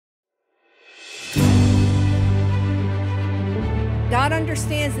God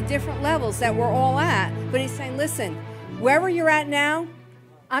understands the different levels that we're all at. But he's saying, listen, wherever you're at now,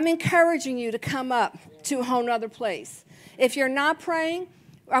 I'm encouraging you to come up to a whole nother place. If you're not praying,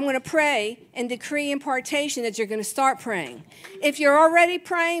 I'm going to pray and decree impartation that you're going to start praying. If you're already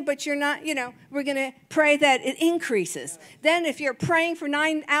praying, but you're not, we're going to pray that it increases. Then if you're praying for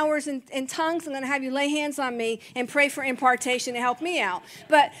 9 hours in tongues, I'm going to have you lay hands on me and pray for impartation to help me out.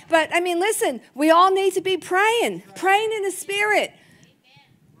 But I mean, listen, we all need to be praying in the Spirit.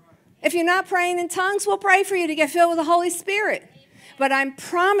 If you're not praying in tongues, we'll pray for you to get filled with the Holy Spirit. But I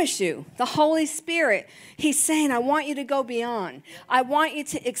promise you, the Holy Spirit, he's saying, I want you to go beyond. I want you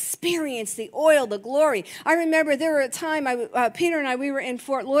to experience the oil, the glory. I remember there were a time, Peter and I, we were in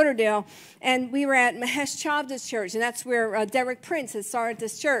Fort Lauderdale, and we were at Mahesh Chavda's church, and that's where Derek Prince had started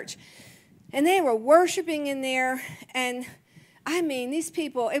this church. And they were worshiping in there, and I mean, these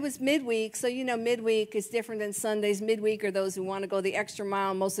people, it was midweek, so midweek is different than Sundays. Midweek are those who want to go the extra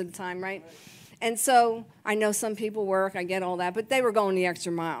mile most of the time, right? And so I know some people work, I get all that, but they were going the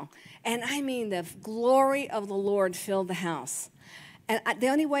extra mile. And I mean, the glory of the Lord filled the house. And the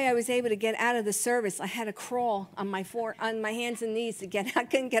only way I was able to get out of the service, I had to crawl on my hands and knees to get out. I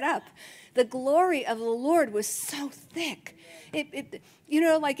couldn't get up. The glory of the Lord was so thick.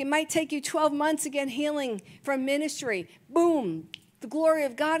 Like it might take you 12 months to get healing from ministry. Boom, the glory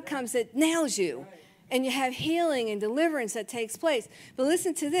of God comes, it nails you. And you have healing and deliverance that takes place. But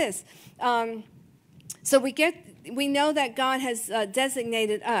listen to this. So we know that God has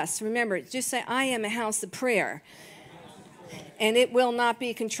designated us. Remember, just say, I am a house of prayer. And it will not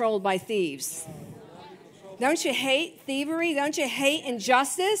be controlled by thieves. Don't you hate thievery? Don't you hate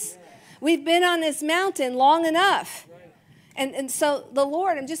injustice? We've been on this mountain long enough. And so the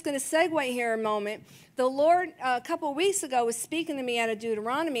Lord, I'm just going to segue here a moment. The Lord, a couple of weeks ago, was speaking to me out of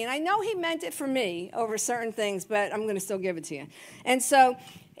Deuteronomy. And I know he meant it for me over certain things, but I'm going to still give it to you. And so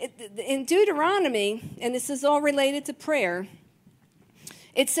in Deuteronomy, and this is all related to prayer,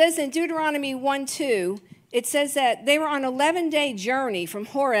 it says in Deuteronomy 1:2, it says that they were on an 11-day journey from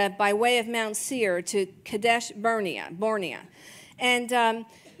Horeb by way of Mount Seir to Kadesh Barnea. And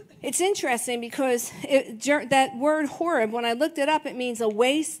it's interesting because that word Horeb, when I looked it up, it means a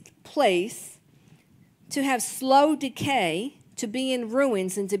waste place, to have slow decay, to be in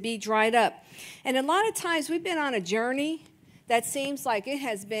ruins, and to be dried up. And a lot of times we've been on a journey that seems like it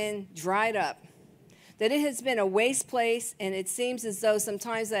has been dried up, that it has been a waste place, and it seems as though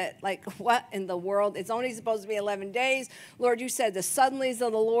sometimes that, like, what in the world? It's only supposed to be 11 days. Lord, you said the suddenlies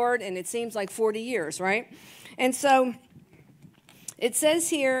of the Lord, and it seems like 40 years, right? And so it says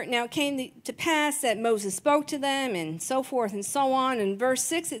here, now it came to pass that Moses spoke to them and so forth and so on. In verse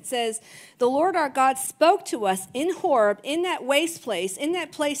 6 it says, the Lord our God spoke to us in Horeb, in that waste place, in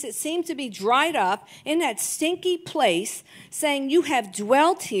that place that seemed to be dried up, in that stinky place, saying, you have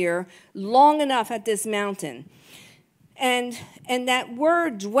dwelt here long enough at this mountain. And that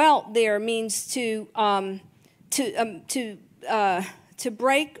word dwelt there means to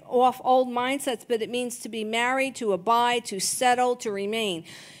break off old mindsets, but it means to be married, to abide, to settle, to remain.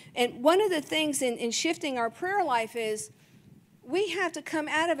 And one of the things in shifting our prayer life is we have to come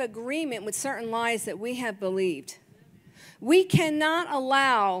out of agreement with certain lies that we have believed. We cannot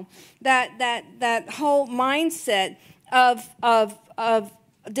allow that whole mindset of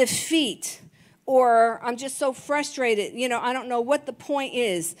defeat, or I'm just so frustrated, I don't know what the point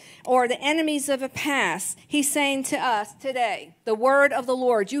is, or the enemies of the past. He's saying to us today, the word of the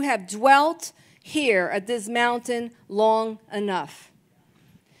Lord, you have dwelt here at this mountain long enough.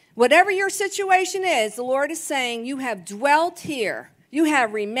 Whatever your situation is, the Lord is saying, you have dwelt here. You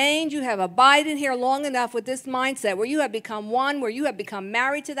have remained, you have abided here long enough with this mindset where you have become one, where you have become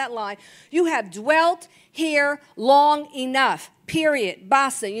married to that lie. You have dwelt here long enough, period.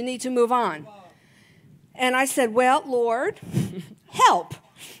 Basta, you need to move on. And I said, well, Lord, help.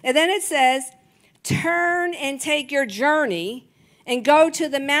 And then it says, turn and take your journey and go to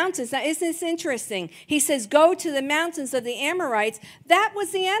the mountains. Now, isn't this interesting? He says, go to the mountains of the Amorites. That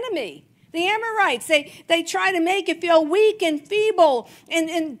was the enemy. The Amorites, they try to make you feel weak and feeble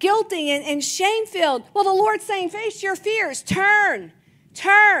and guilty and shame-filled. Well, the Lord's saying, face your fears. Turn.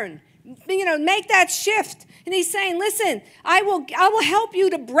 Make that shift. And he's saying, listen, I will help you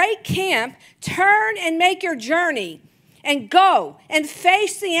to break camp, turn and make your journey, and go and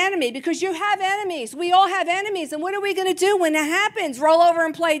face the enemy, because you have enemies. We all have enemies. And what are we going to do when that happens? Roll over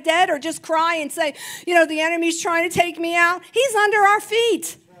and play dead, or just cry and say, the enemy's trying to take me out? He's under our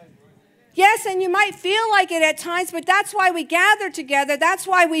feet. Yes, and you might feel like it at times, but that's why we gather together. That's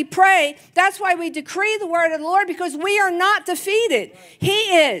why we pray. That's why we decree the word of the Lord, because we are not defeated. He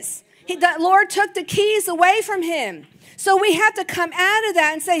is. The Lord took the keys away from him. So we have to come out of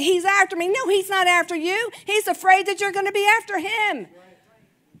that and say, he's after me. No, he's not after you. He's afraid that you're going to be after him.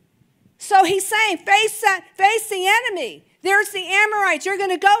 So he's saying, face the enemy. There's the Amorites. You're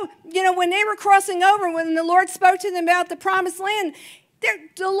going to go. You know, when they were crossing over, when the Lord spoke to them about the promised land,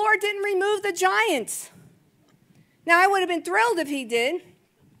 the Lord didn't remove the giants. Now, I would have been thrilled if he did.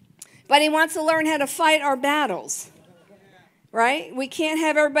 But he wants to learn how to fight our battles. Right? We can't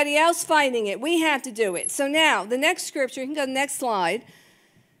have everybody else fighting it. We have to do it. So now, the next scripture, you can go to the next slide.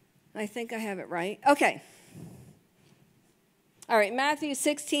 I think I have it right. Okay. All right, Matthew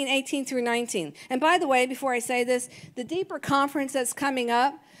 16, 18 through 19. And by the way, before I say this, the deeper conference that's coming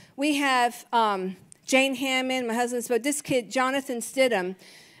up, we have Jane Hammond, my husband's, but this kid, Jonathan Stidham,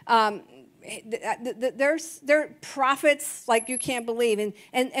 they're prophets like you can't believe.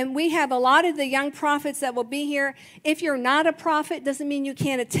 And we have a lot of the young prophets that will be here. If you're not a prophet, doesn't mean you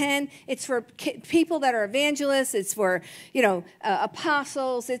can't attend. It's for people that are evangelists. It's for,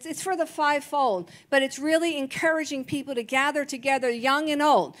 apostles. It's for the fivefold. But it's really encouraging people to gather together, young and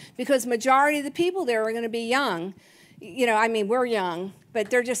old, because majority of the people there are going to be young. We're young,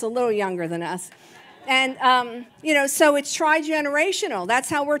 but they're just a little younger than us. And, so it's tri-generational. That's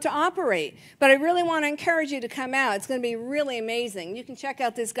how we're to operate. But I really want to encourage you to come out. It's going to be really amazing. You can check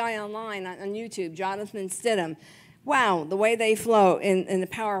out this guy online on YouTube, Jonathan Stidham. Wow, the way they flow in the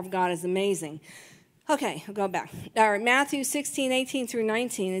power of God is amazing. Okay, I'll go back. All right, Matthew 16, 18 through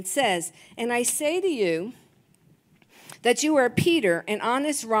 19, it says, "And I say to you that you are Peter, and on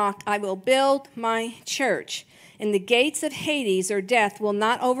this rock I will build my church. And the gates of Hades or death will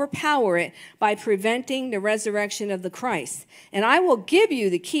not overpower it by preventing the resurrection of the Christ. And I will give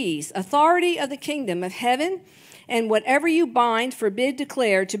you the keys, authority of the kingdom of heaven. And whatever you bind, forbid,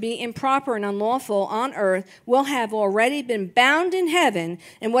 declare to be improper and unlawful on earth will have already been bound in heaven.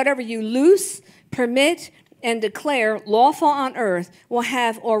 And whatever you loose, permit, and declare lawful on earth will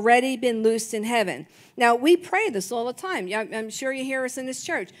have already been loosed in heaven." Now, we pray this all the time. I'm sure you hear us in this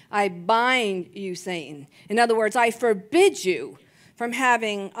church. I bind you, Satan. In other words, I forbid you from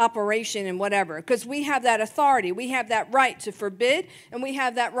having operation and whatever, because we have that authority. We have that right to forbid, and we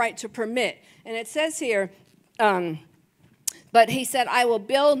have that right to permit. And it says here, but he said, I will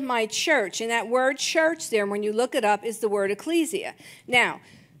build my church. And that word church there, when you look it up, is the word ecclesia. Now,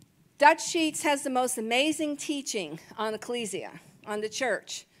 Dutch Sheets has the most amazing teaching on ecclesia, on the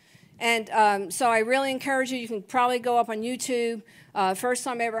church. And so I really encourage you. You can probably go up on YouTube. First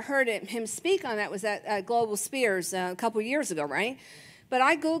time I ever heard him speak on that was at Global Spears a couple years ago, right? But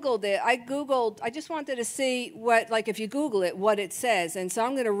I Googled it. I just wanted to see what, like if you Google it, what it says. And so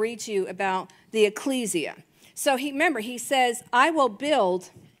I'm going to read to you about the ecclesia. So he says, I will build,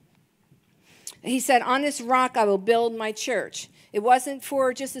 he said, on this rock I will build my church. It wasn't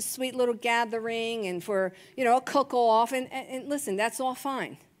for just a sweet little gathering and for, a cook-off. And listen, that's all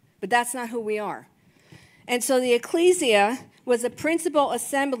fine. But that's not who we are. And so the ecclesia was a principal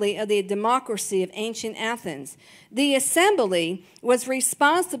assembly of the democracy of ancient Athens. The assembly was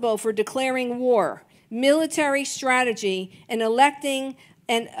responsible for declaring war, military strategy, and electing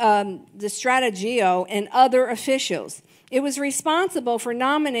the strategio and other officials. It was responsible for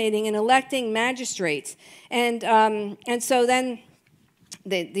nominating and electing magistrates. And so then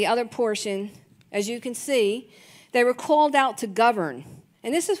the other portion, as you can see, they were called out to govern.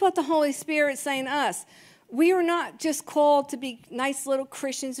 And this is what the Holy Spirit is saying to us. We are not just called to be nice little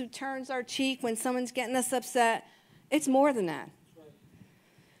Christians who turns our cheek when someone's getting us upset. It's more than that.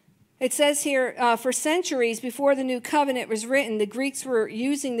 It says here, for centuries before the New Covenant was written, the Greeks were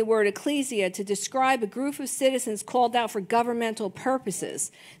using the word ecclesia to describe a group of citizens called out for governmental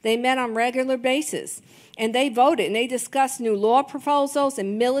purposes. They met on a regular basis, and they voted, and they discussed new law proposals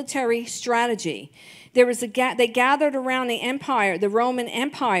and military strategy. They gathered around the empire, the Roman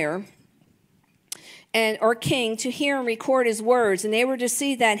Empire, or king, to hear and record his words, and they were to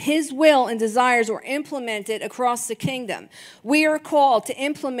see that his will and desires were implemented across the kingdom. We are called to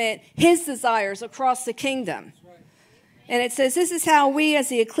implement his desires across the kingdom. And it says this is how we as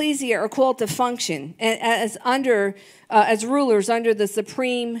the ecclesia are called to function as rulers under the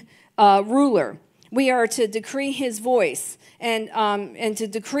supreme ruler. We are to decree his voice and to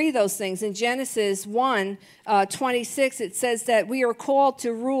decree those things. In Genesis 1:26, it says that we are called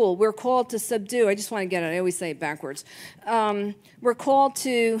to rule. We're called to subdue. I just want to get it. I always say it backwards. We're called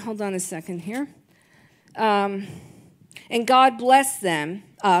to, hold on a second here. And God blessed them.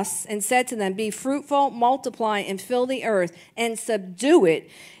 us and said to them, be fruitful, multiply, and fill the earth, and subdue it,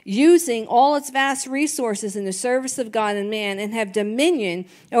 using all its vast resources in the service of God and man, and have dominion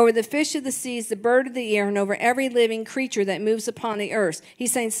over the fish of the seas, the bird of the air, and over every living creature that moves upon the earth.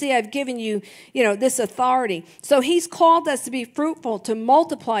 He's saying, see, I've given you, this authority. So he's called us to be fruitful, to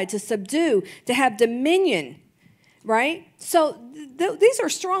multiply, to subdue, to have dominion, right? So these are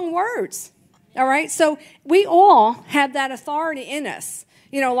strong words, all right? So we all have that authority in us.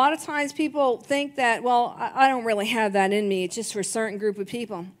 A lot of times people think that, well, I don't really have that in me. It's just for a certain group of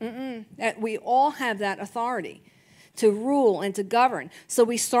people. We all have that authority to rule and to govern. So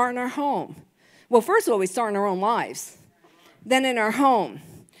we start in our home. Well, first of all, we start in our own lives. Then in our home.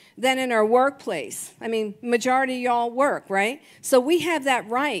 Then in our workplace. Majority of y'all work, right? So we have that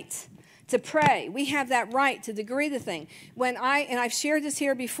right to pray. We have that right to decree the thing. And I've shared this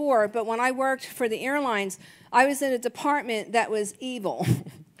here before, but when I worked for the airlines, I was in a department that was evil.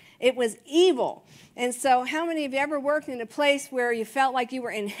 It was evil. And so how many of you ever worked in a place where you felt like you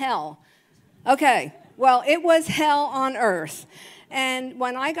were in hell? Okay, well, it was hell on earth. And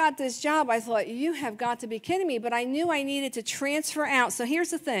when I got this job, I thought, you have got to be kidding me. But I knew I needed to transfer out. So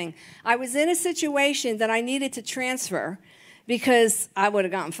here's the thing. I was in a situation that I needed to transfer because I would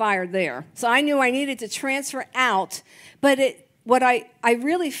have gotten fired there. So I knew I needed to transfer out. But I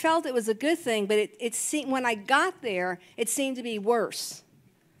really felt it was a good thing, but it seemed, when I got there, it seemed to be worse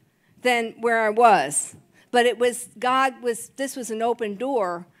than where I was. But this was an open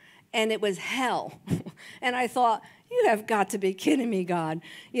door, and it was hell. And I thought, you have got to be kidding me, God,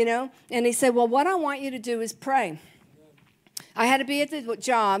 And he said, well, what I want you to do is pray. I had to be at the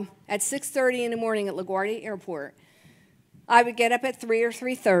job at 6:30 in the morning at LaGuardia Airport. I would get up at 3 or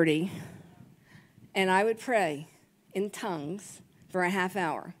 3:30, and I would pray in tongues for a half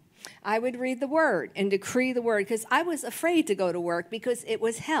hour. I would read the word and decree the word because I was afraid to go to work because it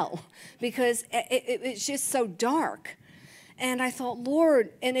was hell, because it's just so dark. And I thought,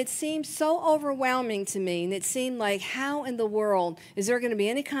 Lord, and it seemed so overwhelming to me, and it seemed like, how in the world is there going to be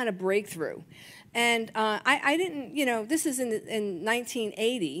any kind of breakthrough? And I didn't, this is in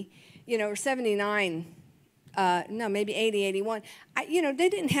 1980, or 79, no, maybe 80, 81. They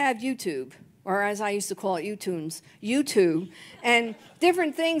didn't have YouTube, or as I used to call it, YouTube, and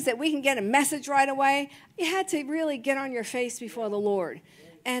different things that we can get a message right away. You had to really get on your face before the Lord.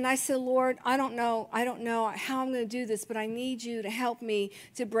 And I said, Lord, I don't know how I'm going to do this, but I need you to help me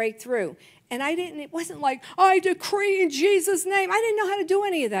to break through. And it wasn't like, I decree in Jesus' name. I didn't know how to do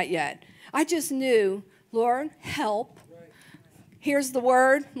any of that yet. I just knew, Lord, help. Here's the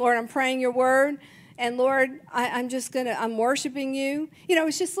word. Lord, I'm praying your word. And Lord, I'm worshiping you.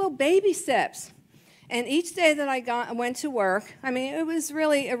 It's just little baby steps. And each day that I went to work, it was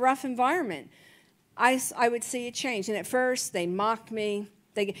really a rough environment. I would see a change. And at first, they mocked me.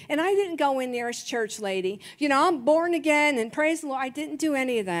 And I didn't go in there as church lady. I'm born again and praise the Lord. I didn't do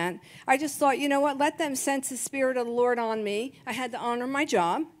any of that. I just thought, you know what, let them sense the Spirit of the Lord on me. I had to honor my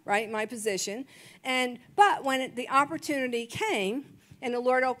job, right, my position. But when the opportunity came and the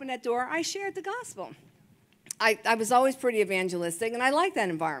Lord opened that door, I shared the gospel. I was always pretty evangelistic, and I liked that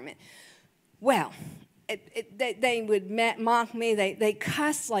environment. Well, they would mock me. They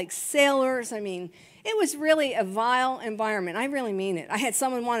cussed like sailors. It was really a vile environment. I really mean it. I had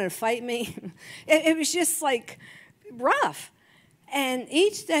someone wanted to fight me. It was just like rough. And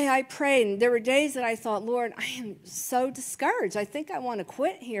each day I prayed, and there were days that I thought, Lord, I am so discouraged. I think I want to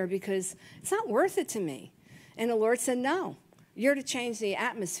quit here because it's not worth it to me. And the Lord said, no, you're to change the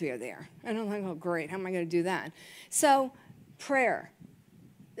atmosphere there. And I'm like, oh, great. How am I going to do that? So prayer.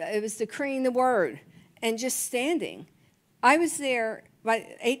 It was decreeing the word and just standing. I was there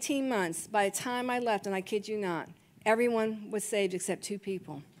by 18 months. By the time I left, and I kid you not, everyone was saved except 2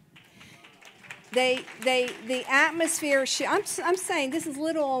 people. The atmosphere, I'm saying this is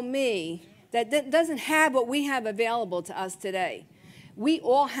little old me that doesn't have what we have available to us today. We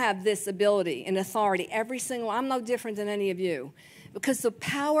all have this ability and authority, I'm no different than any of you. Because the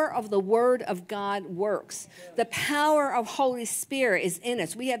power of the Word of God works. The power of Holy Spirit is in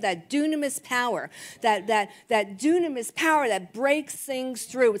us. We have that dunamis power, that dunamis power that breaks things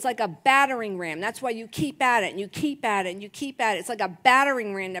through. It's like a battering ram. That's why you keep at it, and you keep at it, and you keep at it. It's like a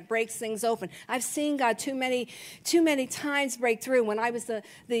battering ram that breaks things open. I've seen God too many times break through when I was the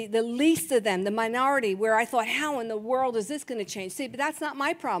least of them, the minority, where I thought, how in the world is this going to change? See, but that's not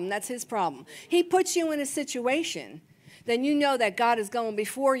my problem. That's his problem. He puts you in a situation, then you know that God is going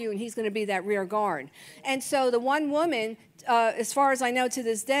before you and he's going to be that rear guard. And so the one woman, as far as I know to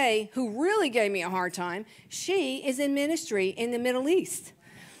this day, who really gave me a hard time, she is in ministry in the Middle East.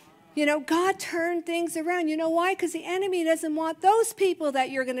 You know, God turned things around. You know why? Because the enemy doesn't want those people that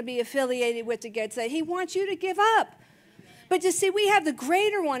you're going to be affiliated with to get saved. He wants you to give up. But you see, we have the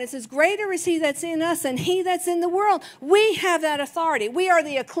greater one. It says, greater is he that's in us than he that's in the world. We have that authority. We are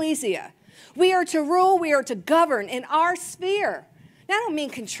the ecclesia. We are to rule. We are to govern in our sphere. Now, I don't mean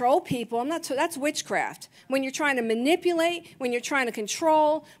control people. That's witchcraft. When you're trying to manipulate, when you're trying to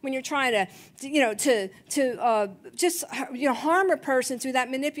control, when you're trying to just harm a person through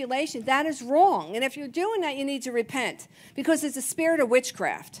that manipulation, that is wrong. And if you're doing that, you need to repent because it's a spirit of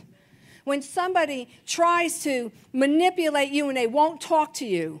witchcraft. When somebody tries to manipulate you and they won't talk to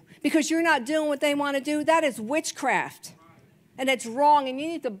you because you're not doing what they want to do, that is witchcraft. And it's wrong, and you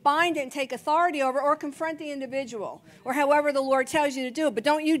need to bind it and take authority over or confront the individual or however the Lord tells you to do it, but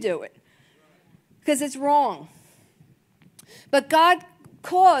don't you do it because it's wrong. But God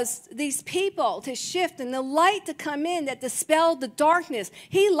caused these people to shift and the light to come in that dispelled the darkness.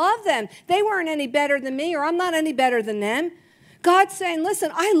 He loved them. They weren't any better than me, or I'm not any better than them. God's saying, listen,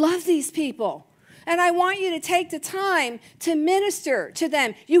 I love these people. And I want you to take the time to minister to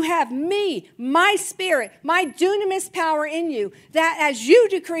them. You have me, my spirit, my dunamis power in you, that as you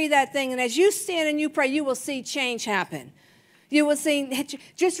decree that thing and as you stand and you pray, you will see change happen. You will see,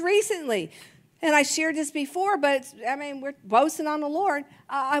 just recently, and I shared this before, but we're boasting on the Lord.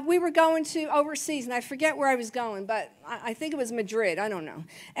 We were going to overseas, and I forget where I was going, but I think it was Madrid. I don't know.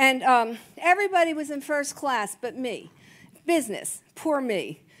 And everybody was in first class but me. Business, poor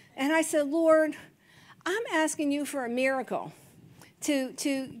me. And I said, Lord, I'm asking you for a miracle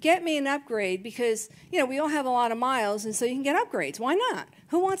to get me an upgrade because, we all have a lot of miles, and so you can get upgrades. Why not?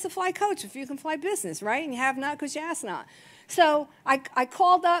 Who wants to fly coach if you can fly business, right? And you have not because you ask not. So I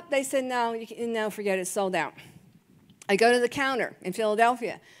called up. They said, no, forget it, sold out. I go to the counter in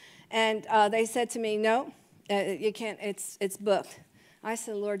Philadelphia, and they said to me, no, you can't. It's booked. I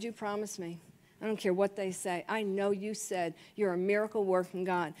said, Lord, you promised me. I don't care what they say. I know you said you're a miracle working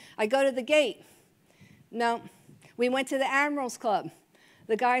God. I go to the gate. No. We went to the Admirals Club.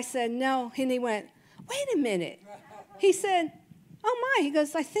 The guy said no, and he went, wait a minute. He said, oh my. He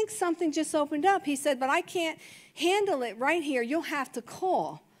goes, I think something just opened up. He said, but I can't handle it right here. You'll have to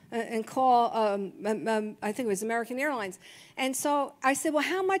call. And call, I think it was American Airlines. And so I said, well,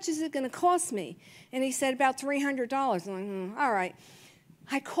 how much is it going to cost me? And he said, about $300. I'm like, all right.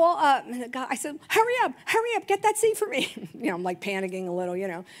 I call up, and the guy, I said, hurry up, get that seat for me. I'm like panicking a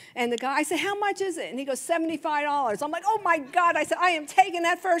little, And the guy, I said, how much is it? And he goes, $75. I'm like, oh my God. I said, I am taking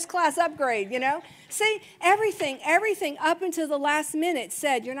that first class upgrade, See, everything up until the last minute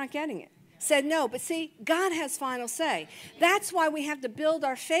said, you're not getting it. Said no, but see, God has final say. That's why we have to build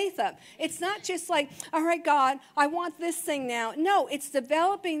our faith up. It's not just like, all right, God, I want this thing now. No, it's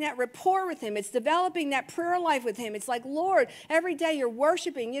developing that rapport with him. It's developing that prayer life with him. It's like, Lord, every day you're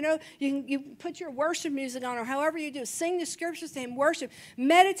worshiping. You put your worship music on or however you do. Sing the scriptures to him, worship.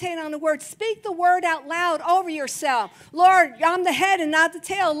 Meditate on the word. Speak the word out loud over yourself. Lord, I'm the head and not the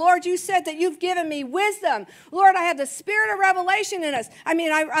tail. Lord, you said that you've given me wisdom. Lord, I have the spirit of revelation in us.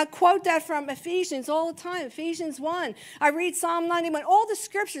 I quote that from Ephesians all the time, Ephesians 1. I read Psalm 91. All the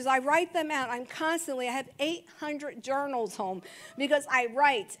scriptures, I write them out. I have 800 journals home because I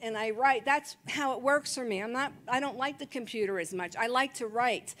write and I write. That's how it works for me. I don't like the computer as much. I like to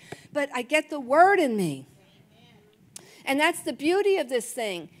write. But I get the word in me. And that's the beauty of this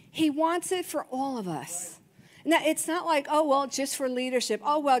thing. He wants it for all of us. Now, it's not like, oh, well, just for leadership.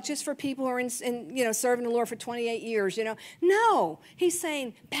 Oh, well, just for people who are serving the Lord for 28 years, No, he's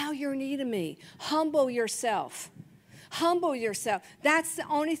saying, bow your knee to me. Humble yourself. Humble yourself. That's the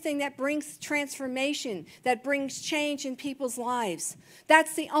only thing that brings transformation, that brings change in people's lives.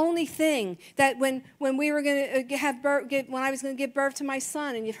 That's the only thing that when we were going to have birth, when I was going to give birth to my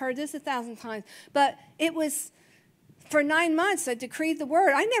son, and you've heard this 1,000 times, but it was for 9 months, I decreed the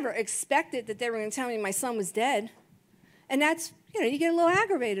word. I never expected that they were going to tell me my son was dead. And that's, you get a little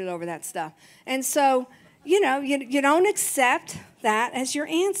aggravated over that stuff. And so, you don't accept that as your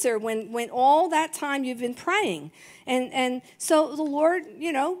answer when all that time you've been praying. And so the Lord,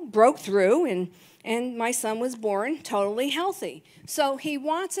 broke through and my son was born totally healthy. So he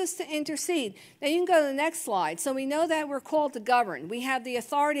wants us to intercede. Now you can go to the next slide. So we know that we're called to govern. We have the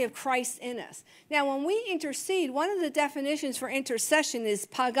authority of Christ in us. Now when we intercede, one of the definitions for intercession is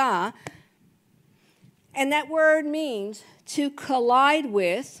paga. And that word means to collide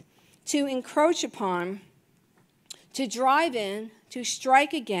with, to encroach upon, to drive in, to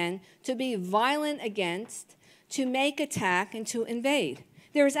strike again, to be violent against, to make attack, and to invade.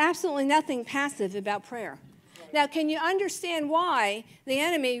 There is absolutely nothing passive about prayer. Now, can you understand why the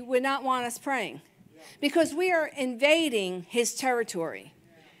enemy would not want us praying? Because we are invading his territory.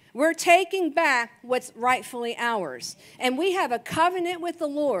 We're taking back what's rightfully ours. And we have a covenant with the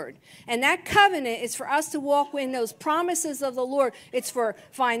Lord. And that covenant is for us to walk in those promises of the Lord. It's for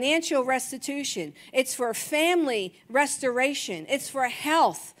financial restitution. It's for family restoration. It's for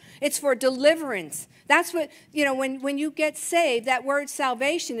health. It's for deliverance. That's what, when you get saved, that word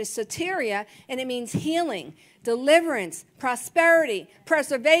salvation is soteria, and it means healing, deliverance, prosperity,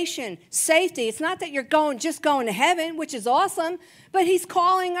 preservation, safety. It's not that you're just going to heaven, which is awesome, but he's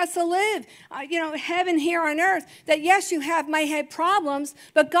calling us to live, heaven here on earth, that yes, you might have problems,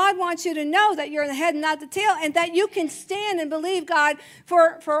 but God wants you to know that you're the head and not the tail, and that you can stand and believe God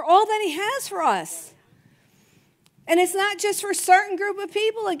for all that he has for us. And it's not just for a certain group of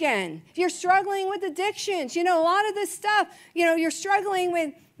people again. If you're struggling with addictions, a lot of this stuff, you're struggling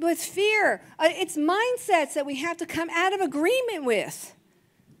with fear. It's mindsets that we have to come out of agreement with.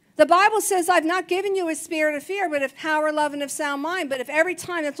 The Bible says, I've not given you a spirit of fear, but of power, love, and of sound mind. But if every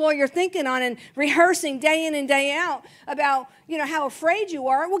time that's all you're thinking on and rehearsing day in and day out about, how afraid you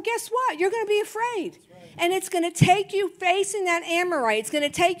are, well, guess what? You're going to be afraid. And it's going to take you facing that Amorite. It's going to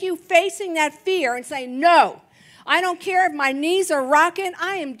take you facing that fear and saying, no. I don't care if my knees are rocking.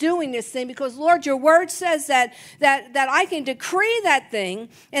 I am doing this thing because, Lord, your word says that I can decree that thing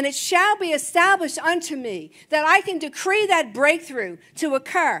and it shall be established unto me, that I can decree that breakthrough to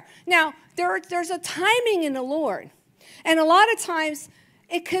occur. Now, there's a timing in the Lord. And a lot of times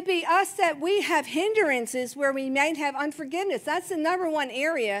it could be us that we have hindrances where we might have unforgiveness. That's the number one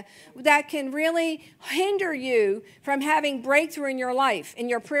area that can really hinder you from having breakthrough in your life, in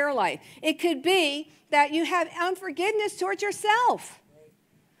your prayer life. It could be that you have unforgiveness towards yourself.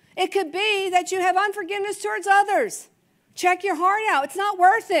 It could be that you have unforgiveness towards others. Check your heart out. It's not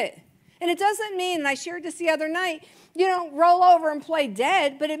worth it. And it doesn't mean, and I shared this the other night, you don't roll over and play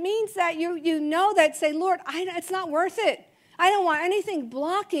dead, but it means that you know that, say, Lord, it's not worth it. I don't want anything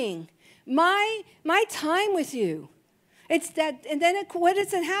blocking my time with you. It's that, and then what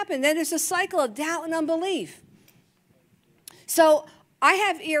does it happen? Then there's a cycle of doubt and unbelief. So I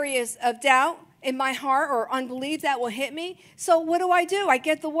have areas of doubt in my heart or unbelief that will hit me. So what do? I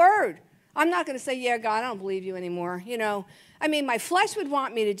get the word. I'm not going to say, yeah, God, I don't believe you anymore. My flesh would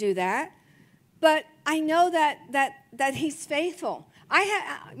want me to do that, but I know that he's faithful.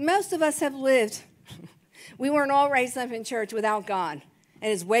 Most of us have lived. We weren't all raised up in church without God,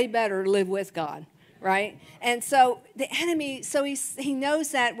 and it's way better to live with God, right? And so the enemy, he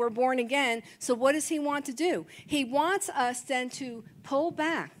knows that we're born again, so what does he want to do? He wants us then to pull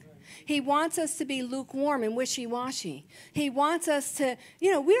back. He wants us to be lukewarm and wishy-washy. He wants us to,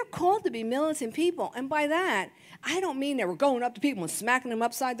 we're called to be militant people. And by that, I don't mean that we're going up to people and smacking them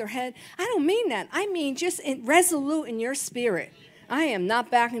upside their head. I don't mean that. I mean just resolute in your spirit. I am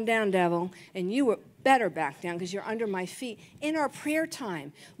not backing down, devil, and you better back down because you're under my feet. In our prayer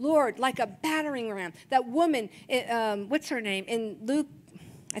time, Lord, like a battering ram. That woman, what's her name? In Luke,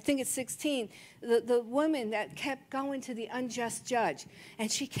 I think it's 16, the woman that kept going to the unjust judge,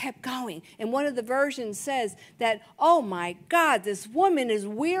 and she kept going. And one of the versions says that, oh my God, this woman is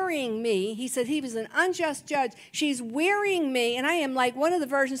wearying me. He said he was an unjust judge. She's wearying me, and I am like, one of the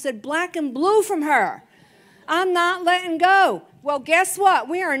versions said, black and blue from her. I'm not letting go. Well, guess what?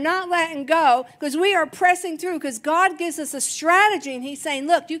 We are not letting go because we are pressing through because God gives us a strategy, and he's saying,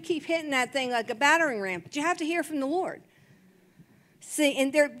 look, you keep hitting that thing like a battering ram, but you have to hear from the Lord. See,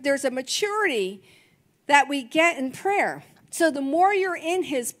 and there's a maturity that we get in prayer. So the more you're in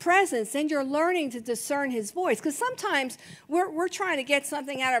his presence, then you're learning to discern his voice. Because sometimes we're trying to get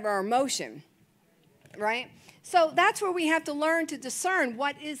something out of our emotion, right? So that's where we have to learn to discern,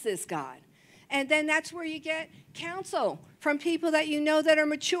 what is this God? And then that's where you get counsel from people that you know that are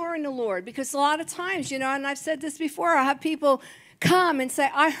mature in the Lord. Because a lot of times, and I've said this before, I'll have people come and say,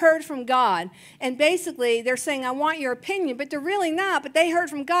 I heard from God. And basically, they're saying, I want your opinion, but they're really not. But they heard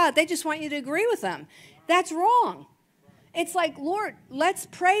from God. They just want you to agree with them. That's wrong. It's like, Lord, let's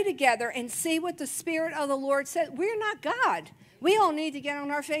pray together and see what the Spirit of the Lord says. We're not God. We all need to get on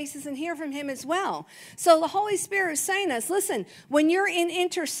our faces and hear from him as well. So the Holy Spirit is saying to us, listen, when you're in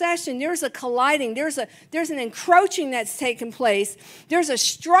intercession, there's a colliding, there's an encroaching that's taken place. There's a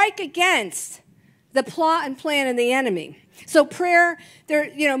strike against the plot and plan of the enemy. So prayer,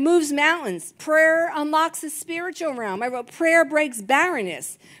 moves mountains. Prayer unlocks the spiritual realm. I wrote, prayer breaks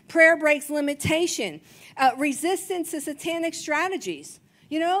barrenness. Prayer breaks limitation. Resistance to satanic strategies.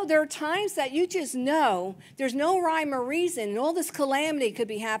 There are times that you just know there's no rhyme or reason, and all this calamity could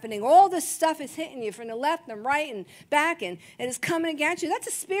be happening. All this stuff is hitting you from the left and right and back, and it's coming against you. That's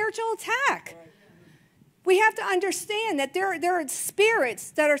a spiritual attack. We have to understand that there are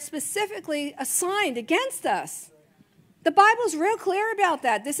spirits that are specifically assigned against us. The Bible's real clear about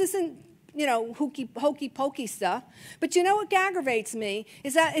that. This isn't, hokey pokey stuff. But you know what aggravates me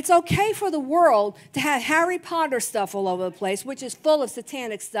is that it's okay for the world to have Harry Potter stuff all over the place, which is full of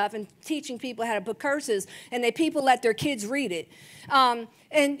satanic stuff and teaching people how to put curses, and people let their kids read it.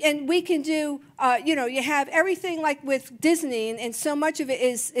 And we can do, you have everything like with Disney, and so much of it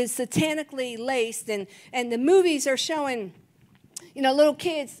is satanically laced, and the movies are showing, little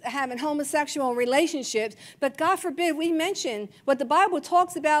kids having homosexual relationships. But God forbid we mention what the Bible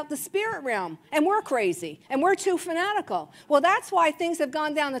talks about, the spirit realm. And we're crazy. And we're too fanatical. Well, that's why things have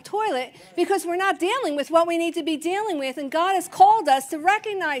gone down the toilet, because we're not dealing with what we need to be dealing with. And God has called us to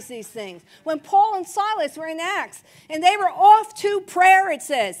recognize these things. When Paul and Silas were in Acts, and they were off to prayer, it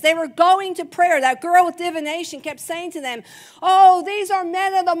says. They were going to prayer. That girl with divination kept saying to them, oh, these are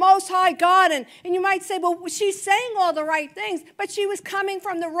men of the Most High God. And you might say, well, she's saying all the right things, but she was coming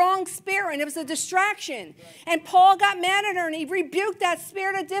from the wrong spirit, and it was a distraction. And Paul got mad at her, and he rebuked that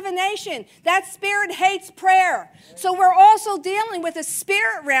spirit of divination. That spirit hates prayer. So we're also dealing with a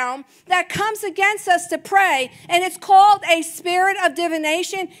spirit realm that comes against us to pray, and it's called a spirit of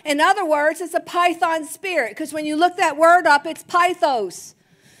divination. In other words, it's a python spirit, because when you look that word up, it's pythos.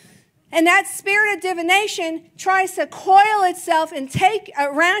 And that spirit of divination tries to coil itself and take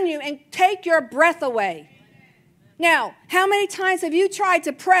around you and take your breath away. Now, how many times have you tried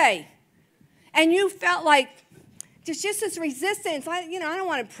to pray and you felt like there's just this resistance? I don't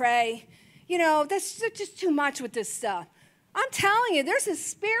want to pray. That's just too much with this stuff. I'm telling you, there's a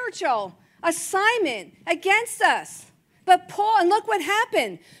spiritual assignment against us. But Paul, and look what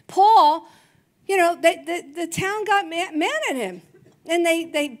happened. Paul, the town got mad at him. And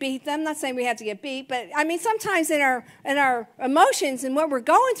they beat them. I'm not saying we have to get beat, but sometimes in our emotions and what we're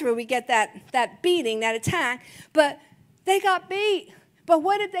going through, we get that beating, that attack. But they got beat. But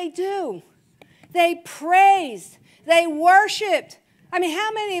what did they do? They praised. They worshiped. How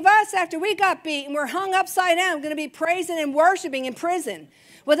many of us, after we got beat and we're hung upside down, going to be praising and worshiping in prison?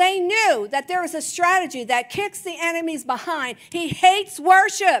 Well, they knew that there was a strategy that kicks the enemies behind. He hates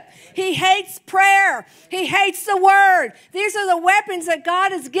worship. He hates prayer. He hates the word. These are the weapons that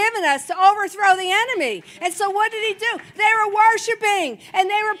God has given us to overthrow the enemy. And so what did he do? They were worshiping and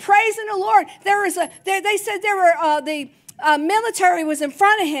they were praising the Lord. They said the military was in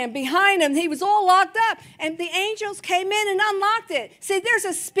front of him, behind him. He was all locked up, and the angels came in and unlocked it. See, there's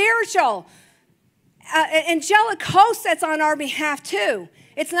a spiritual angelic host that's on our behalf too.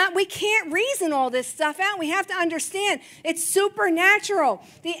 It's not, we can't reason all this stuff out. We have to understand it's supernatural.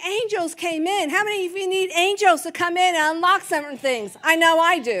 The angels came in. How many of you need angels to come in and unlock certain things? I know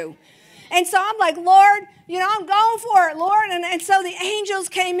I do. And so I'm like, Lord, I'm going for it, Lord. And so the angels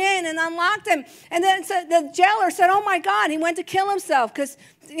came in and unlocked him. And then the jailer said, oh my God, he went to kill himself because,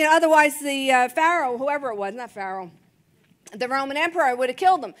 otherwise the Pharaoh, whoever it was, not Pharaoh, the Roman emperor would have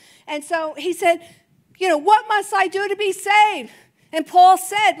killed him. And so he said, what must I do to be saved? And Paul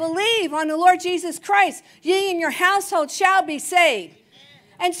said, believe on the Lord Jesus Christ. Ye and your household shall be saved.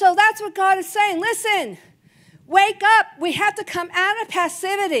 And so that's what God is saying. Listen, wake up. We have to come out of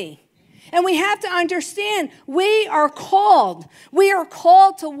passivity. And we have to understand we are called. We are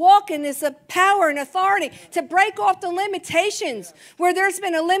called to walk in this power and authority, to break off the limitations where there's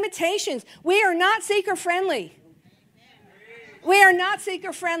been a limitations. We are not seeker-friendly. We are not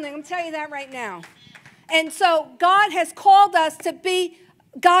seeker-friendly. I'm going to tell you that right now. And so God has called us to be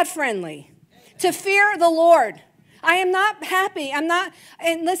God-friendly, to fear the Lord. I am not happy. And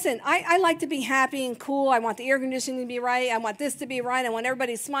listen, I like to be happy and cool. I want the air conditioning to be right. I want this to be right. I want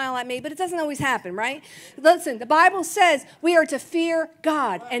everybody to smile at me, but it doesn't always happen, right? Listen, the Bible says we are to fear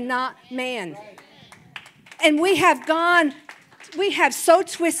God and not man. And we have so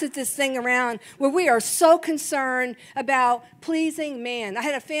twisted this thing around where we are so concerned about pleasing man. I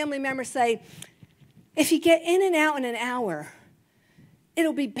had a family member say, if you get in and out in an hour,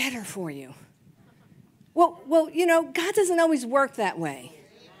 it'll be better for you. Well, God doesn't always work that way.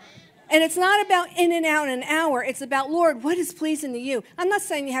 And it's not about in and out in an hour. It's about, Lord, what is pleasing to you? I'm not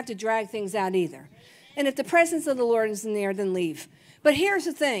saying you have to drag things out either. And if the presence of the Lord is in there, then leave. But here's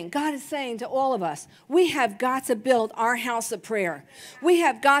the thing. God is saying to all of us, we have got to build our house of prayer. We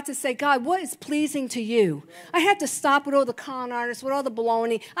have got to say, God, what is pleasing to you? I have to stop with all the con artists, with all the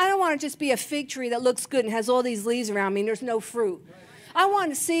baloney. I don't want to just be a fig tree that looks good and has all these leaves around me and there's no fruit. I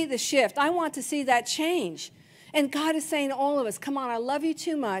want to see the shift. I want to see that change. And God is saying to all of us, come on, I love you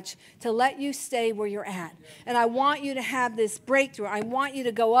too much to let you stay where you're at. And I want you to have this breakthrough. I want you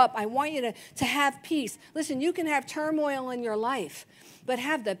to go up. I want you to have peace. Listen, you can have turmoil in your life, but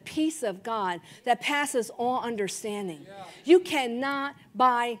have the peace of God that passes all understanding. You cannot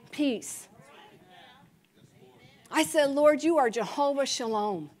buy peace. I said, Lord, you are Jehovah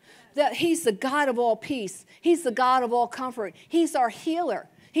Shalom. That He's the God of all peace. He's the God of all comfort. He's our healer.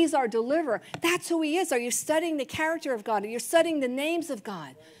 He's our deliverer. That's who He is. Are you studying the character of God? Are you studying the names of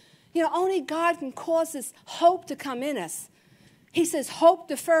God? You know, only God can cause this hope to come in us. He says, hope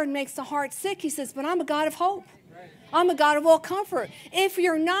deferred makes the heart sick. He says, but I'm a God of hope. I'm a God of all comfort. If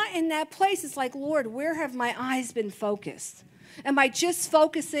you're not in that place, it's like, Lord, where have my eyes been focused? Am I just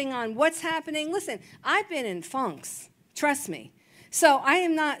focusing on what's happening? Listen, I've been in funks. Trust me. So I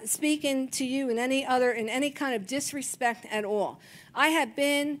am not speaking to you in any kind of disrespect at all. I have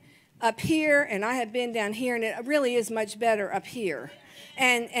been up here and I have been down here, and it really is much better up here.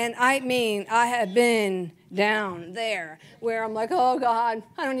 And I mean, I have been down there where I'm like, oh, God,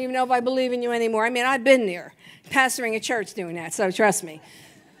 I don't even know if I believe in you anymore. I mean, I've been there, pastoring a church doing that, so trust me.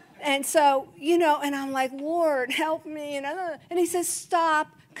 And so, you know, and I'm like, Lord, help me. And He says, stop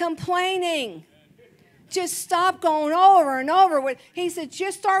complaining. Just stop going over and over. He said,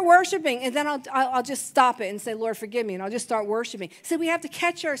 just start worshiping, and then I'll just stop it and say, Lord, forgive me, and I'll just start worshiping. So we have to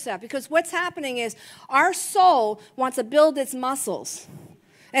catch ourselves, because what's happening is our soul wants to build its muscles.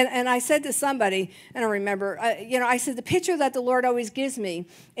 And I said to somebody, I don't remember, I said the picture that the Lord always gives me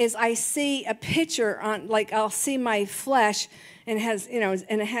is I see a picture on, like I'll see my flesh, and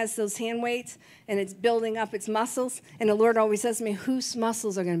it has those hand weights, and it's building up its muscles. And the Lord always says to me, whose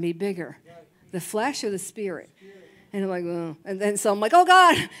muscles are going to be bigger, the flesh or the spirit? And I'm like, oh. And then so I'm like, oh,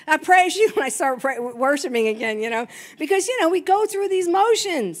 God, I praise you when I start worshiping again, because, we go through these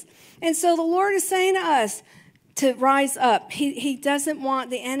motions. And so the Lord is saying to us, to rise up. He doesn't want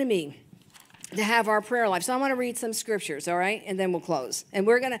the enemy to have our prayer life. So I want to read some scriptures, all right? And then we'll close. And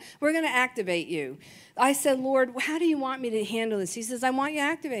we're gonna activate you. I said, Lord, how do you want me to handle this? He says, I want you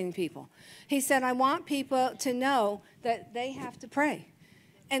activating people. He said, I want people to know that they have to pray.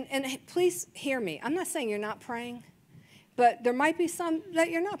 And please hear me. I'm not saying you're not praying, but there might be some that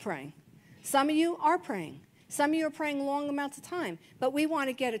you're not praying. Some of you are praying. Some of you are praying long amounts of time, but we want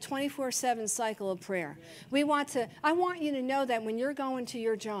to get a 24/7 cycle of prayer. I want you to know that when you're going to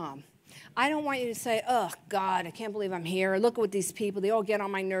your job, I don't want you to say, oh, God, I can't believe I'm here. Look at what these people, they all get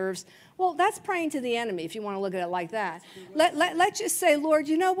on my nerves. Well, that's praying to the enemy, if you want to look at it like that. Let's just say, Lord,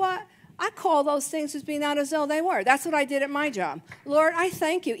 you know what? I call those things as being out as though they were. That's what I did at my job. Lord, I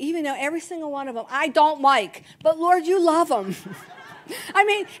thank you, even though every single one of them I don't like, but Lord, you love them. I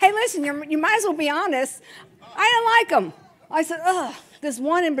mean, hey, listen, you might as well be honest. I didn't like them. I said, ugh, this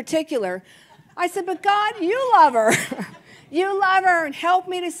one in particular. I said, but God, you love her. You love her, and help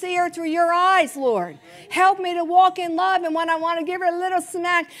me to see her through your eyes, Lord. Help me to walk in love, and when I want to give her a little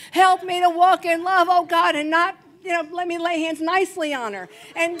smack, help me to walk in love, oh God, and not, let me lay hands nicely on her.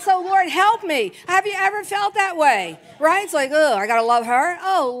 And so, Lord, help me. Have you ever felt that way? Right? It's like, I got to love her.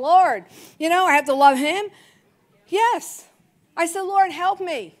 Oh, Lord, I have to love him. Yes. I said, Lord, help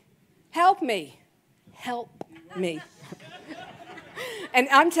me. Help me. Help me. And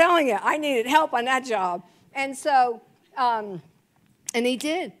I'm telling you, I needed help on that job. And so, and he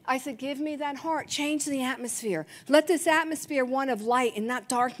did. I said, give me that heart. Change the atmosphere. Let this atmosphere one of light and not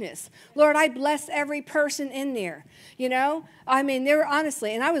darkness. Lord, I bless every person in there. I mean, there were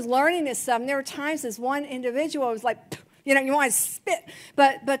honestly, and I was learning this stuff, and there were times this one individual was like, you want to spit.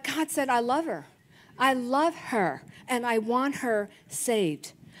 But God said, I love her. I love her, and I want her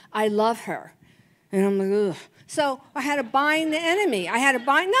saved. I love her. And I'm like, ugh. So I had to bind the enemy.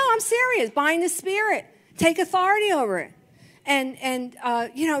 I'm serious, bind the spirit. Take authority over it. And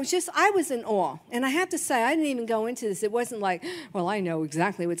I was in awe. And I have to say, I didn't even go into this. It wasn't like, well, I know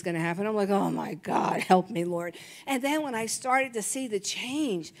exactly what's going to happen. I'm like, oh, my God, help me, Lord. And then when I started to see the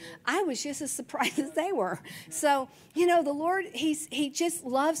change, I was just as surprised as they were. So, the Lord, he just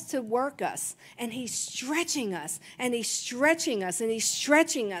loves to work us. And he's stretching us. And he's stretching us. And he's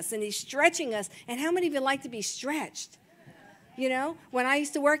stretching us. And he's stretching us. And how many of you like to be stretched? When I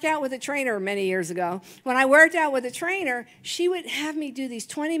used to work out with a trainer many years ago, when I worked out with a trainer, she would have me do these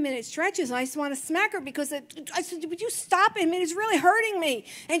 20-minute stretches, and I used to want to smack her because I said, would you stop it? I mean, it's really hurting me.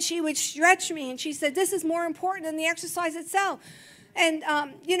 And she would stretch me, and she said, this is more important than the exercise itself. And,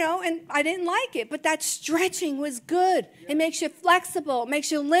 and I didn't like it, but that stretching was good. It makes you flexible. It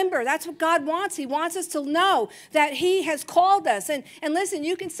makes you limber. That's what God wants. He wants us to know that he has called us. And listen,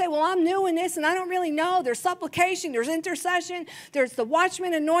 you can say, well, I'm new in this, and I don't really know. There's supplication. There's intercession. There's the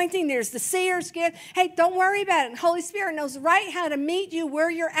watchman anointing. There's the seer's gift. Hey, don't worry about it. The Holy Spirit knows right how to meet you where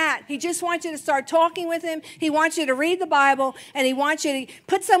you're at. He just wants you to start talking with him. He wants you to read the Bible, and he wants you to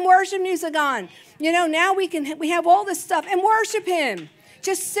put some worship music on. Now we have all this stuff and worship him.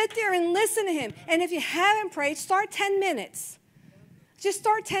 Just sit there and listen to him. And if you haven't prayed, start 10 minutes. Just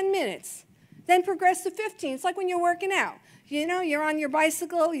start 10 minutes. then progress to 15. It's like when you're working out. You know, you're on your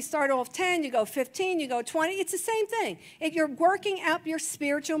bicycle, you start off 10, you go 15, you go 20. It's the same thing. You're working out your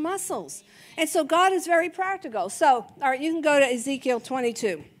spiritual muscles. And so God is very practical. So, all right, you can go to Ezekiel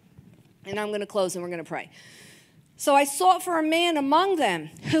 22. And I'm going to close and we're going to pray. So I sought for a man among them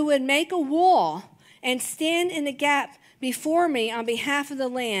who would make a wall and stand in the gap before me on behalf of the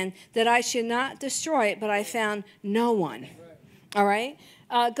land, that I should not destroy it, but I found no one. All right?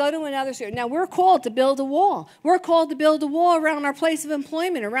 Go to another scripture. Now, we're called to build a wall. We're called to build a wall around our place of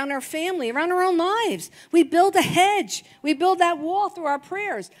employment, around our family, around our own lives. We build a hedge. We build that wall through our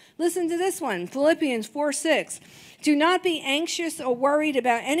prayers. Listen to this one, Philippians 4:6. Do not be anxious or worried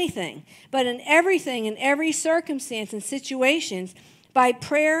about anything, but in everything, in every circumstance and situations, by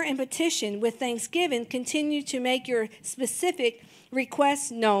prayer and petition with thanksgiving, continue to make your specific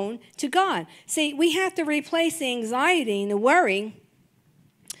requests known to God. See, we have to replace the anxiety and the worry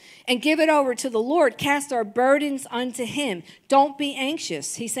and give it over to the Lord. Cast our burdens unto him. Don't be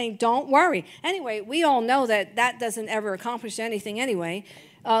anxious. He's saying, don't worry. Anyway, we all know that doesn't ever accomplish anything anyway.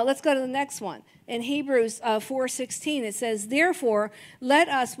 Let's go to the next one. In Hebrews 4:16, it says, therefore, let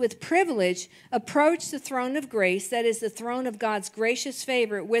us with privilege approach the throne of grace, that is the throne of God's gracious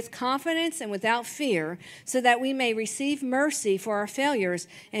favor, with confidence and without fear, so that we may receive mercy for our failures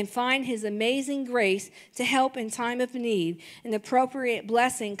and find his amazing grace to help in time of need, an appropriate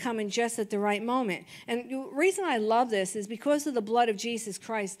blessing coming just at the right moment. And the reason I love this is because of the blood of Jesus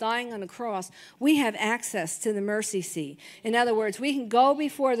Christ dying on the cross, we have access to the mercy seat. In other words, we can go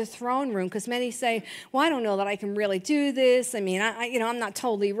before the throne room, because many say, well, I don't know that I can really do this. I mean, I'm not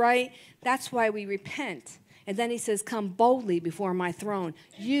totally right. That's why we repent. And then he says, come boldly before my throne.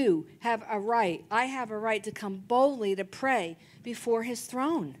 You have a right. I have a right to come boldly to pray before his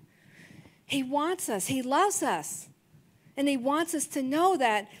throne. He wants us. He loves us. And he wants us to know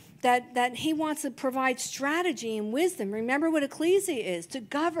that he wants to provide strategy and wisdom. Remember what ecclesia is, to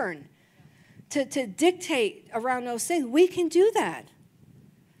govern, to dictate around those things. We can do that.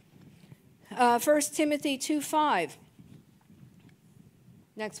 1 Timothy 2:5.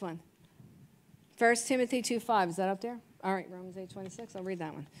 Next one. 1 Timothy 2:5. Is that up there? All right, Romans 8:26. I'll read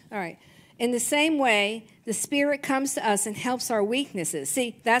that one. All right. In the same way, the Spirit comes to us and helps our weaknesses.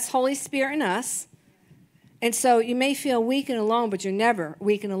 See, that's Holy Spirit in us. And so you may feel weak and alone, but you're never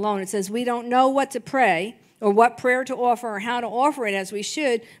weak and alone. It says we don't know what to pray or what prayer to offer or how to offer it as we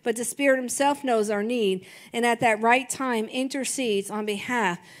should, but the Spirit himself knows our need, and at that right time intercedes on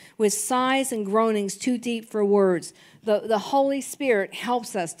behalf with sighs and groanings too deep for words. The Holy Spirit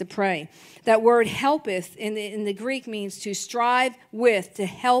helps us to pray. That word helpeth in the Greek means to strive with, to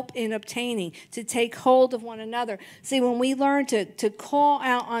help in obtaining, to take hold of one another. See, when we learn to call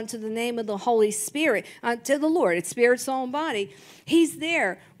out onto the name of the Holy Spirit, to the Lord, it's spirit, soul, and body, he's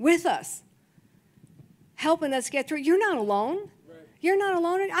there with us, helping us get through. You're not alone. Right. You're not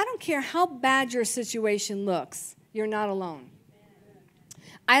alone. I don't care how bad your situation looks. You're not alone.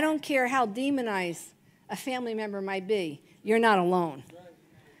 I don't care how demonized a family member might be. You're not alone.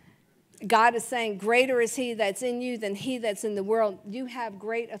 God is saying, greater is he that's in you than he that's in the world. You have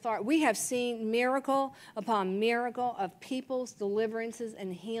great authority. We have seen miracle upon miracle of people's deliverances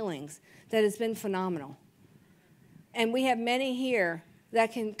and healings that has been phenomenal. And we have many here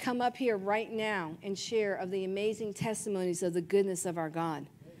that can come up here right now and share of the amazing testimonies of the goodness of our God.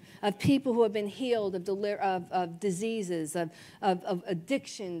 Of people who have been healed of diseases, of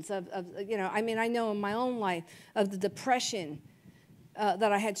addictions, I know in my own life of the depression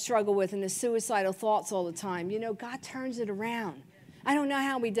that I had struggled with and the suicidal thoughts all the time. You know, God turns it around. I don't know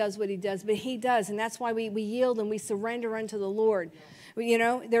how he does what he does, but he does, and that's why we yield and we surrender unto the Lord. You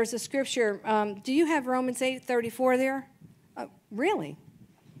know, there's a scripture. Do you have Romans 8:34 there? Really?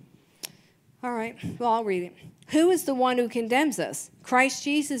 All right, well, I'll read it. Who is the one who condemns us? Christ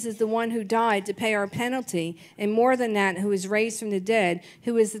Jesus is the one who died to pay our penalty, and more than that, who is raised from the dead,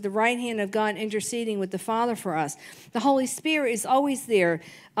 who is at the right hand of God interceding with the Father for us. The Holy Spirit is always there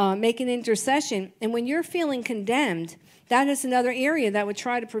making intercession, and when you're feeling condemned, that is another area that would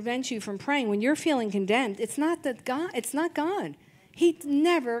try to prevent you from praying. When you're feeling condemned, it's not God. He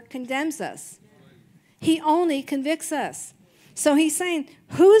never condemns us. He only convicts us. So he's saying,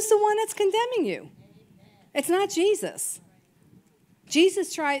 who is the one that's condemning you? It's not Jesus.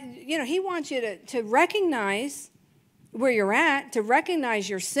 Jesus he wants you to recognize where you're at, to recognize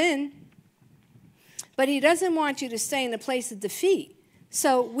your sin, but he doesn't want you to stay in the place of defeat.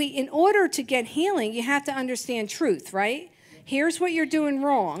 So in order to get healing, you have to understand truth, right? Here's what you're doing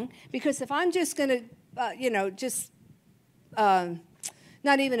wrong, because if I'm just going to,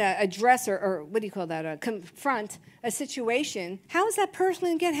 not even address or what do you call that, confront a situation, how is that person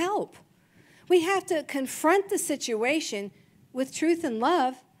going to get help? We have to confront the situation with truth and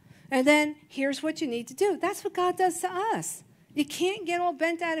love, and then here's what you need to do. That's what God does to us. You can't get all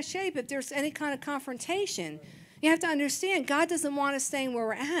bent out of shape if there's any kind of confrontation. You have to understand, God doesn't want us staying where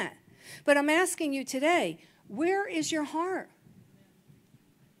we're at. But I'm asking you today, where is your heart?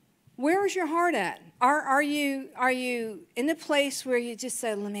 Where is your heart at? Are you in a place where you just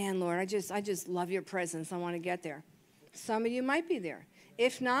say, man, Lord, I just love your presence. I want to get there. Some of you might be there.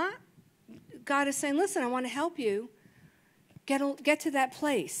 If not, God is saying, listen, I want to help you get to that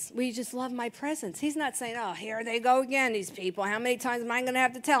place where you just love my presence. He's not saying, oh, here they go again, these people. How many times am I going to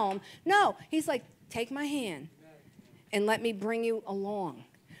have to tell them? No, he's like, take my hand and let me bring you along.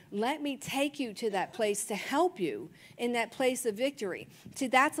 Let me take you to that place to help you in that place of victory. See,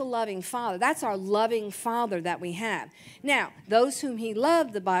 that's a loving Father. That's our loving Father that we have. Now, those whom he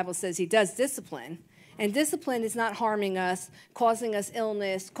loved, the Bible says he does discipline. And discipline is not harming us, causing us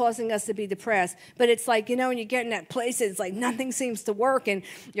illness, causing us to be depressed. But it's like, when you get in that place, it's like nothing seems to work and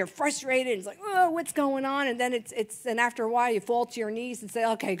you're frustrated. It's like, oh, what's going on? And then and after a while you fall to your knees and say,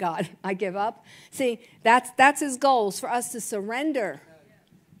 okay, God, I give up. See, that's his goal, is for us to surrender.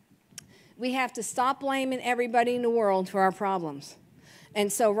 We have to stop blaming everybody in the world for our problems.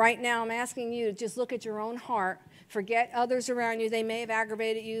 And so right now I'm asking you to just look at your own heart. Forget others around you. They may have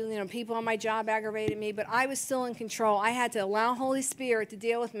aggravated you. People on my job aggravated me, but I was still in control. I had to allow Holy Spirit to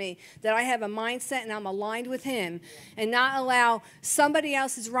deal with me, that I have a mindset and I'm aligned with him, and not allow somebody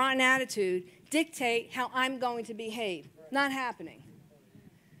else's rotten attitude dictate how I'm going to behave. Not happening.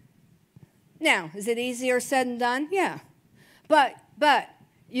 Now, is it easier said than done? Yeah. But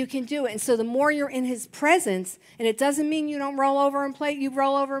you can do it. And so the more you're in his presence, and it doesn't mean you don't roll over and play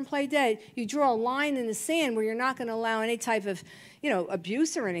dead. You draw a line in the sand where you're not going to allow any type of,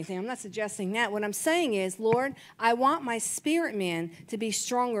 abuse or anything. I'm not suggesting that. What I'm saying is, Lord, I want my spirit man to be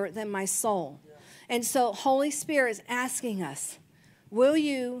stronger than my soul. Yeah. And so Holy Spirit is asking us, will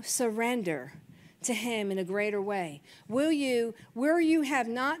you surrender to him in a greater way? Will you, where you have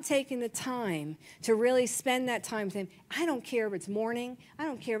not taken the time to really spend that time with him? I don't care if it's morning. I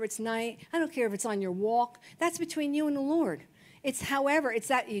don't care if it's night. I don't care if it's on your walk. That's between you and the Lord. It's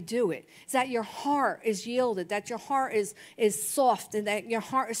that you do it. It's that your heart is yielded, that your heart is soft, and that your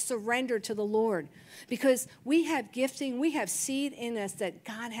heart is surrendered to the Lord. Because we have gifting, we have seed in us that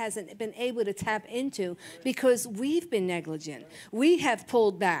God hasn't been able to tap into because we've been negligent. We have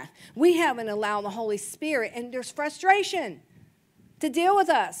pulled back. We haven't allowed the Holy Spirit, and there's frustration to deal with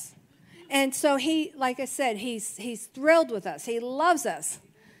us. And so he, like I said, he's thrilled with us. He loves us.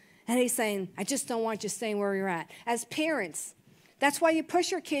 And he's saying, I just don't want you staying where you're at. As parents, that's why you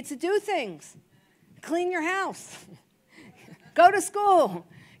push your kids to do things. Clean your house. Go to school.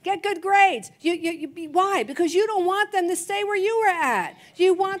 Get good grades. Why? Because you don't want them to stay where you were at.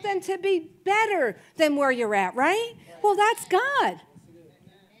 You want them to be better than where you're at, right? Well, that's God.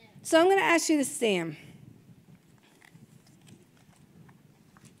 So I'm going to ask you to stand.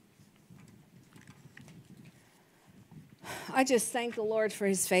 I just thank the Lord for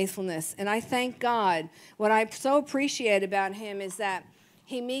his faithfulness. And I thank God. What I so appreciate about him is that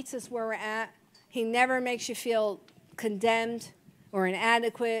he meets us where we're at. He never makes you feel condemned or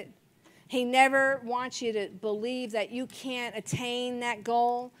inadequate. He never wants you to believe that you can't attain that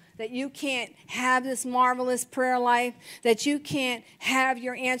goal, that you can't have this marvelous prayer life, that you can't have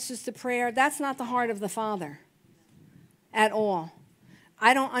your answers to prayer. That's not the heart of the Father at all.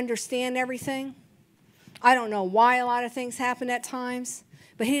 I don't understand everything. I don't know why a lot of things happen at times,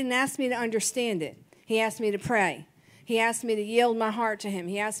 but he didn't ask me to understand it. He asked me to pray. He asked me to yield my heart to him.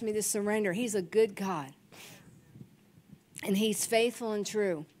 He asked me to surrender. He's a good God, and he's faithful and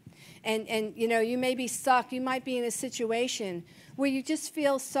true. And you may be stuck. You might be in a situation where you just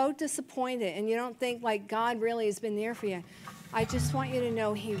feel so disappointed, and you don't think like God really has been there for you. I just want you to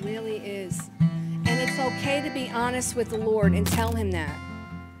know he really is. And it's okay to be honest with the Lord and tell him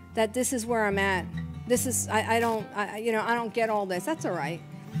that this is where I'm at. This is, I don't get all this. That's all right.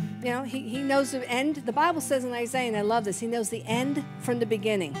 He knows the end. The Bible says in Isaiah, and I love this, he knows the end from the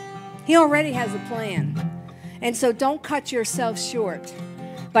beginning. He already has a plan. And so don't cut yourself short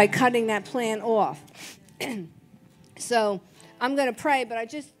by cutting that plan off. So I'm going to pray, but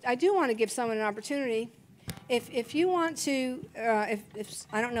I do want to give someone an opportunity. If you want to, if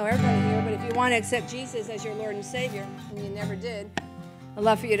I don't know everybody here, but if you want to accept Jesus as your Lord and Savior, and you never did, I'd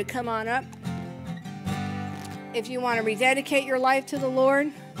love for you to come on up. If you want to rededicate your life to the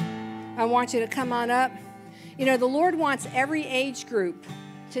Lord, I want you to come on up. The Lord wants every age group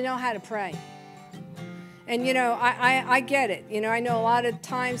to know how to pray. And, I get it. I know a lot of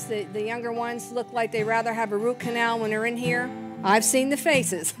times the younger ones look like they'd rather have a root canal when they're in here. I've seen the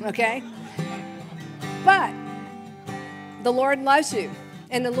faces, okay? But the Lord loves you,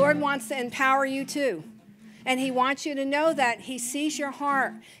 and the Lord wants to empower you too. And he wants you to know that he sees your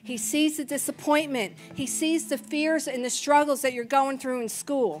heart. He sees the disappointment. He sees the fears and the struggles that you're going through in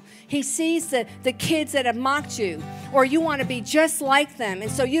school. He sees the kids that have mocked you, or you want to be just like them, and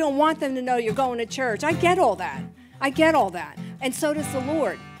so you don't want them to know you're going to church. I get all that. I get all that. And so does the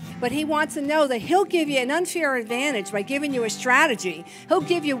Lord. But he wants to know that he'll give you an unfair advantage by giving you a strategy. He'll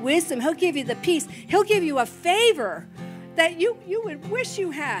give you wisdom. He'll give you the peace. He'll give you a favor that you would wish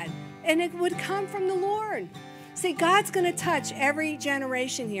you had. And it would come from the Lord. See, God's going to touch every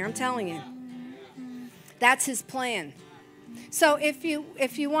generation here. I'm telling you. That's his plan. So if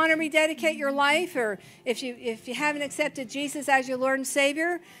you want to rededicate your life, or if you haven't accepted Jesus as your Lord and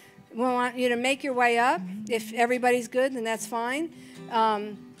Savior, we want you to make your way up. If everybody's good, then that's fine.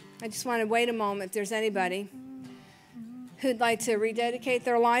 I just want to wait a moment if there's anybody who'd like to rededicate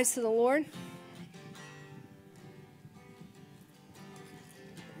their lives to the Lord.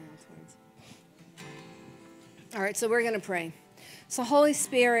 All right, so we're going to pray. So Holy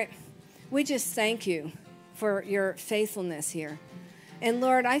Spirit, we just thank you for your faithfulness here. And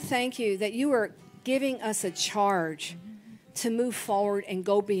Lord, I thank you that you are giving us a charge to move forward and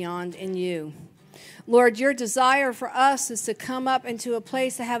go beyond in you. Lord, your desire for us is to come up into a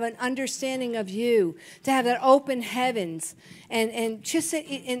place to have an understanding of you, to have that open heavens, and just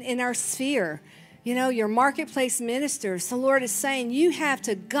in our sphere. You know, your marketplace ministers, the Lord is saying you have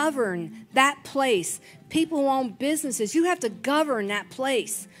to govern that place. People who own businesses, you have to govern that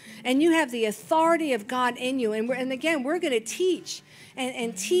place. And you have the authority of God in you. And again, we're going to teach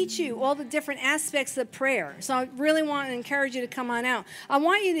and teach you all the different aspects of prayer. So I really want to encourage you to come on out. I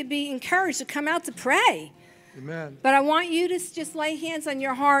want you to be encouraged to come out to pray. Amen. But I want you to just lay hands on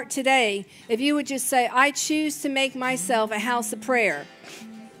your heart today. If you would just say, I choose to make myself a house of prayer.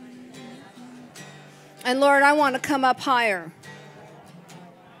 And Lord, I want to come up higher.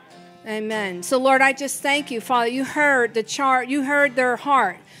 Amen. So Lord, I just thank you, Father. You heard the charge. You heard their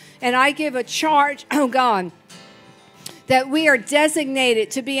heart. And I give a charge, oh God, that we are designated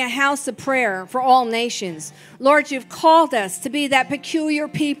to be a house of prayer for all nations. Lord, you've called us to be that peculiar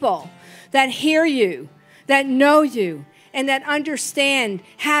people that hear you, that know you, and that understand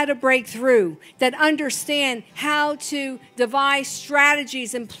how to break through, that understand how to devise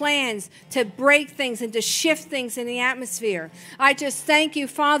strategies and plans to break things and to shift things in the atmosphere. I just thank you,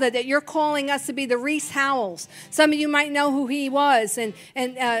 Father, that you're calling us to be the Rees Howells. Some of you might know who he was, and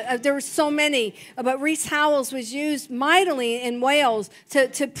there were so many, but Rees Howells was used mightily in Wales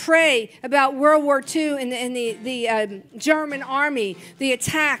to pray about World War II and the German army, the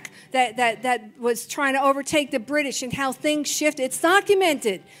attack that was trying to overtake the British, and how things shift. It's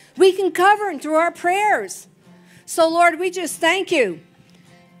documented. We can govern through our prayers. So, Lord, we just thank you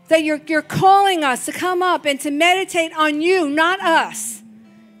that you're calling us to come up and to meditate on you, not us.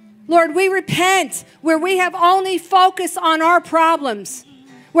 Lord, we repent where we have only focused on our problems,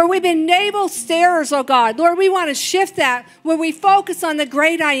 where we've been navel starers, oh God. Lord, we want to shift that where we focus on the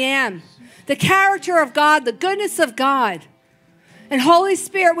great I am, the character of God, the goodness of God. And Holy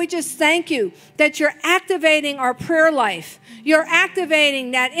Spirit, we just thank you that you're activating our prayer life. You're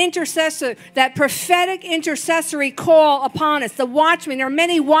activating that intercessor, that prophetic intercessory call upon us. The watchmen, there are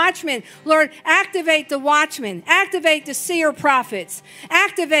many watchmen. Lord, activate the watchmen. Activate the seer prophets.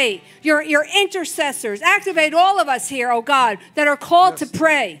 Activate your intercessors. Activate all of us here, oh God, that are called to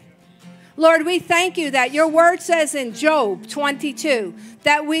pray. Lord, we thank you that your word says in Job 22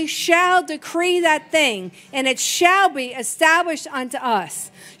 that we shall decree that thing and it shall be established unto us.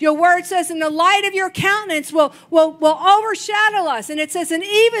 Your word says in the light of your countenance will overshadow us. And it says, and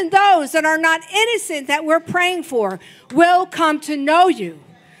even those that are not innocent that we're praying for will come to know you.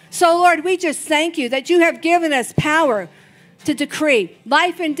 So, Lord, we just thank you that you have given us power to decree.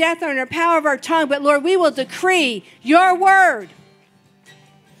 Life and death are in the power of our tongue. But, Lord, we will decree your word.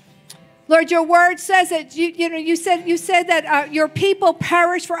 Lord, your word says that you said that your people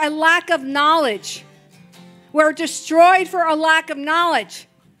perish for a lack of knowledge. We're destroyed for a lack of knowledge.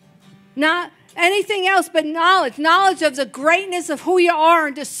 Not anything else but knowledge. Knowledge of the greatness of who you are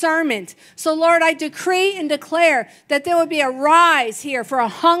and discernment. So, Lord, I decree and declare that there will be a rise here for a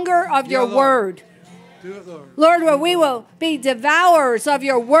hunger of your word. Do it, Lord. Lord, where we will be devourers of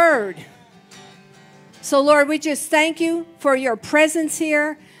your word. So, Lord, we just thank you for your presence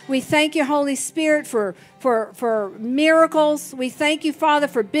here. We thank you, Holy Spirit, for miracles. We thank you, Father,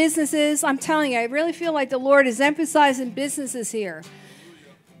 for businesses. I'm telling you, I really feel like the Lord is emphasizing businesses here.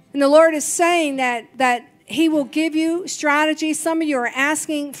 And the Lord is saying that he will give you strategies. Some of you are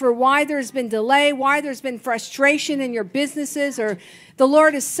asking for why there's been delay, why there's been frustration in your businesses, or The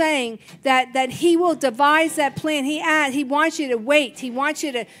Lord is saying that he will devise that plan. He wants you to wait. He wants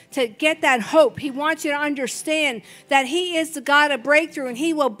you to get that hope. He wants you to understand that he is the God of breakthrough, and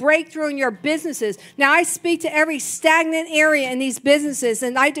he will break through in your businesses. Now, I speak to every stagnant area in these businesses,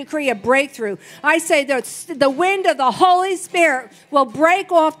 and I decree a breakthrough. I say the wind of the Holy Spirit will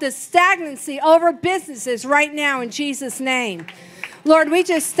break off the stagnancy over businesses right now in Jesus' name. Lord, we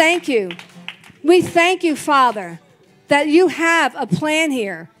just thank you. We thank you, Father, that you have a plan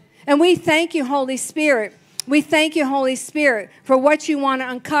here. And we thank you, Holy Spirit. We thank you, Holy Spirit, for what you want to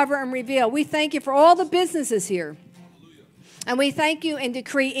uncover and reveal. We thank you for all the businesses here. And we thank you and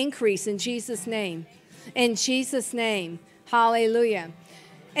decree increase in Jesus' name. In Jesus' name. Hallelujah.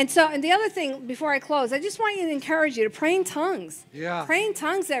 And the other thing, before I close, I just want you to encourage you to pray in tongues. Yeah. Pray in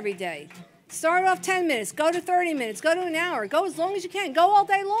tongues every day. Start off 10 minutes. Go to 30 minutes. Go to an hour. Go as long as you can. Go all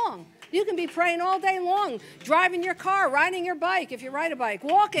day long. You can be praying all day long, driving your car, riding your bike, if you ride a bike,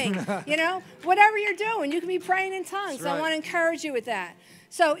 walking, whatever you're doing, you can be praying in tongues. Right. I want to encourage you with that.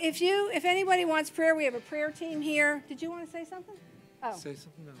 So if anybody wants prayer, we have a prayer team here. Did you want to say something? Oh. Say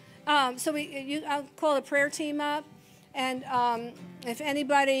something else. I'll call the prayer team up. And if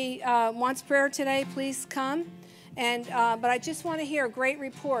anybody wants prayer today, please come. But I just want to hear great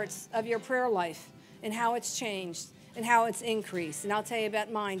reports of your prayer life and how it's changed and how it's increased. And I'll tell you about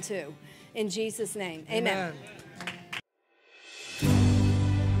mine too. In Jesus' name, amen.